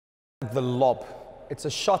The lob. It's a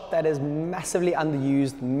shot that is massively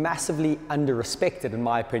underused, massively under-respected in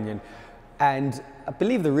my opinion. And I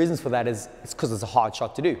believe the reasons for that is it's because it's a hard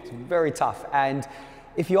shot to do. It's very tough. And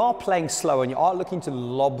if you are playing slow and you are looking to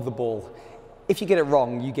lob the ball, if you get it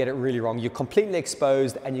wrong, you get it really wrong. You're completely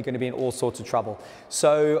exposed and you're going to be in all sorts of trouble.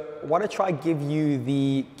 So I want to try give you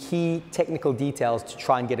the key technical details to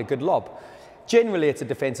try and get a good lob. Generally, it's a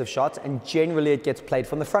defensive shot, and generally it gets played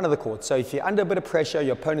from the front of the court. So if you're under a bit of pressure,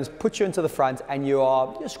 your opponents put you into the front and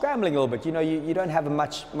you're scrambling a little bit. You know, you don't have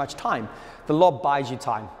much time. The lob buys you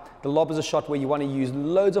time. The lob is a shot where you want to use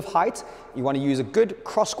loads of height. You want to use a good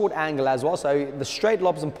cross-court angle as well. So the straight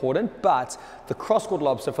lob is important, but the cross-court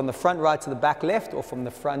lob, so from the front right to the back left, or from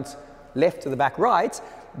the front left to the back right,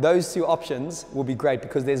 those two options will be great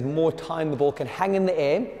because there's more time the ball can hang in the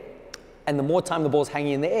air. And the more time the ball's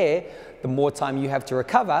hanging in the air, the more time you have to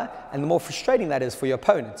recover, and the more frustrating that is for your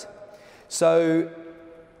opponent. So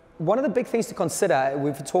one of the big things to consider, if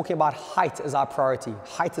we're talking about height as our priority.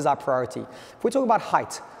 Height is our priority. If we're talking about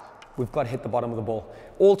height, we've got to hit the bottom of the ball.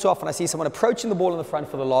 All too often I see someone approaching the ball in the front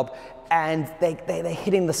for the lob, and they're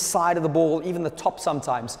hitting the side of the ball, even the top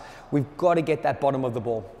sometimes. We've got to get that bottom of the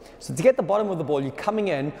ball. So to get the bottom of the ball, you're coming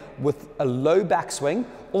in with a low backswing,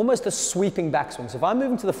 almost a sweeping backswing. So if I'm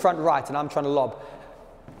moving to the front right and I'm trying to lob,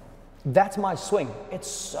 that's my swing. It's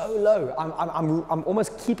so low. I'm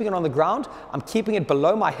almost keeping it on the ground. I'm keeping it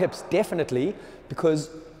below my hips, definitely, because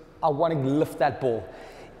I want to lift that ball.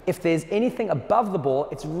 If there's anything above the ball,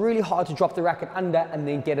 it's really hard to drop the racket under and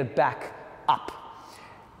then get it back up.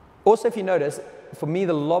 Also, if you notice, for me,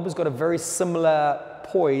 the lob has got a very similar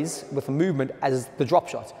poise with the movement as the drop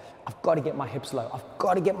shot. I've got to get my hips low. I've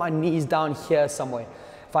got to get my knees down here somewhere.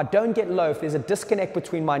 If I don't get low, if there's a disconnect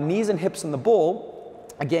between my knees and hips and the ball,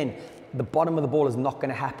 again, the bottom of the ball is not going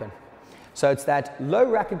to happen. So it's that low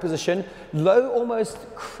racket position, low almost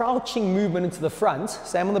crouching movement into the front,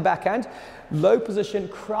 same on the backhand, low position,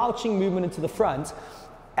 crouching movement into the front,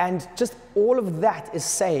 and just all of that is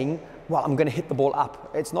saying, well, I'm going to hit the ball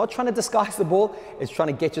up. It's not trying to disguise the ball, it's trying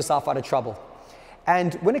to get yourself out of trouble.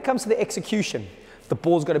 And when it comes to the execution, the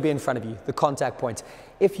ball's got to be in front of you, the contact point.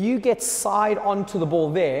 If you get side onto the ball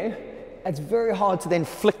there, it's very hard to then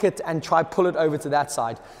flick it and try pull it over to that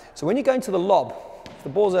side. So when you're going to the lob, if the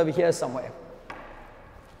ball's over here somewhere,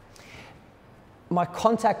 my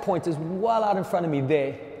contact point is well out in front of me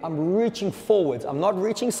there. I'm reaching forwards. I'm not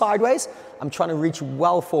reaching sideways. I'm trying to reach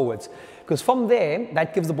well forwards. Because from there,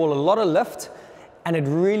 that gives the ball a lot of lift and it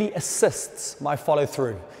really assists my follow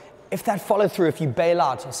through. If that follow through, if you bail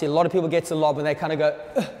out, I see a lot of people get to the lob and they kind of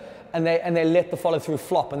go, and they let the follow through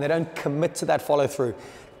flop and they don't commit to that follow through.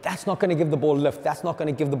 That's not going to give the ball lift. That's not going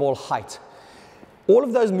to give the ball height. All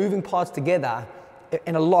of those moving parts together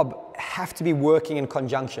in a lob have to be working in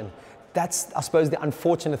conjunction. That's, I suppose, the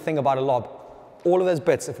unfortunate thing about a lob. All of those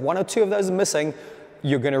bits, if one or two of those are missing,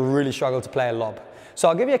 you're going to really struggle to play a lob. So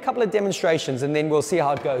I'll give you a couple of demonstrations and then we'll see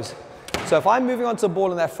how it goes. So if I'm moving onto the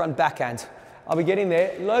ball in that front backhand, I'll be getting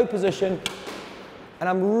there, low position, and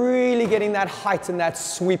I'm really getting that height and that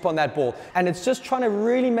sweep on that ball. And it's just trying to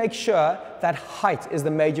really make sure that height is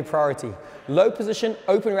the major priority. Low position,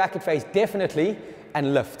 open racket face, definitely,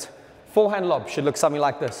 and lift. Forehand lob should look something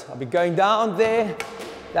like this. I'll be going down there.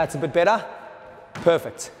 That's a bit better.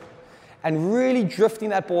 Perfect. And really drifting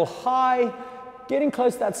that ball high, getting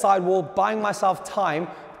close to that side wall, buying myself time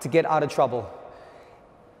to get out of trouble.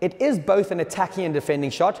 It is both an attacking and defending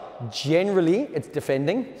shot. Generally, it's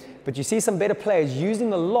defending, but you see some better players using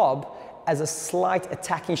the lob as a slight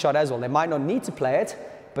attacking shot as well. They might not need to play it,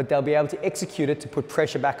 but they'll be able to execute it to put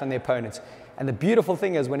pressure back on their opponent. And the beautiful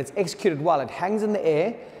thing is when it's executed well, it hangs in the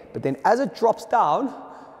air, but then as it drops down,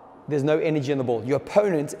 there's no energy in the ball. Your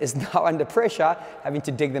opponent is now under pressure, having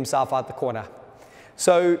to dig themselves out the corner.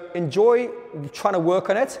 So enjoy trying to work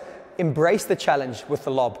on it. Embrace the challenge with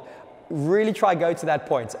the lob. Really try go to that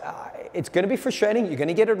point. It's going to be frustrating. You're going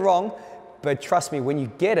to get it wrong. But trust me, when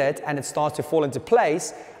you get it and it starts to fall into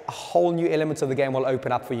place, a whole new element of the game will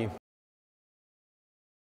open up for you.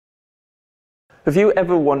 Have you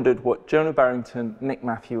ever wondered what Jonah Barrington, Nick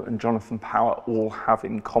Matthew and Jonathan Power all have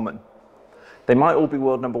in common? They might all be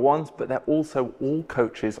world number ones, but they're also all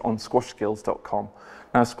coaches on SquashSkills.com.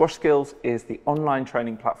 Now, SquashSkills is the online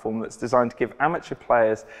training platform that's designed to give amateur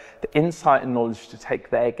players the insight and knowledge to take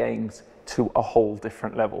their games to a whole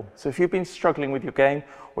different level. So if you've been struggling with your game,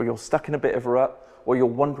 or you're stuck in a bit of a rut, or you're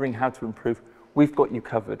wondering how to improve, we've got you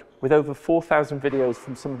covered. With over 4,000 videos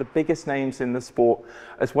from some of the biggest names in the sport,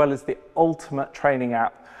 as well as the ultimate training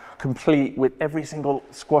app, complete with every single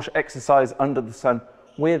squash exercise under the sun,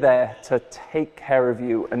 we're there to take care of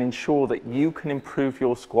you and ensure that you can improve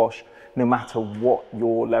your squash no matter what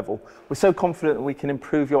your level. We're so confident that we can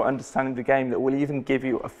improve your understanding of the game that we'll even give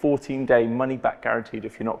you a 14-day money-back guaranteed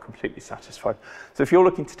if you're not completely satisfied. So if you're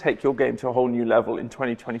looking to take your game to a whole new level in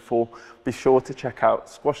 2024, be sure to check out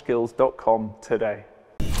SquashSkills.com today.